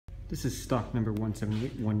This is stock number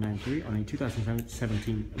 178193 on a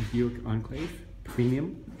 2017 Buick Enclave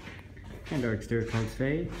Premium, and our exterior color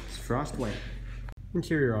today is frost white.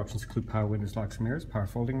 Interior options include power windows, locks and mirrors, power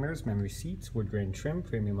folding mirrors, memory seats, wood grain trim,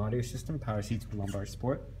 premium audio system, power seats with lumbar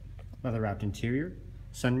support, leather wrapped interior,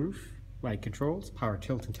 sunroof, light controls, power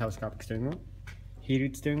tilt and telescopic steering wheel,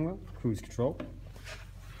 heated steering wheel, cruise control,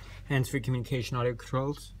 hands-free communication audio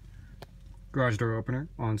controls, garage door opener,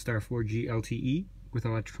 OnStar 4G LTE with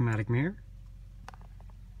electrochromatic mirror,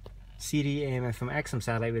 CD, AM, FM, XM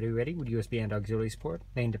satellite radio ready with USB and auxiliary support,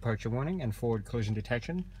 lane departure warning and forward collision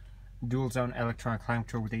detection, dual zone electronic climate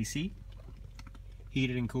control with AC,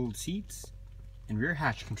 heated and cooled seats, and rear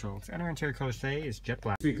hatch controls. And our interior color today is jet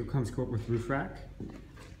black. This vehicle comes equipped with roof rack,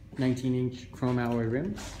 19-inch chrome alloy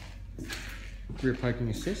rims, rear parking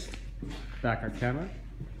assist, backup camera,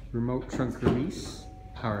 remote trunk release,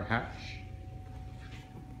 power hatch,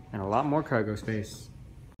 and a lot more cargo space.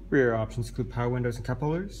 Rear options include power windows and cup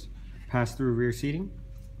holders, pass-through rear seating,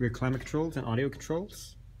 rear climate controls and audio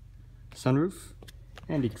controls, sunroof,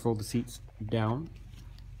 and you can fold the seats down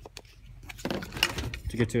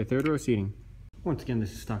to get to a third row seating. Once again,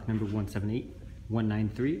 this is stock number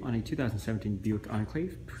 178193 on a 2017 Buick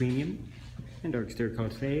Enclave Premium, and our exterior color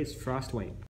today is frost white.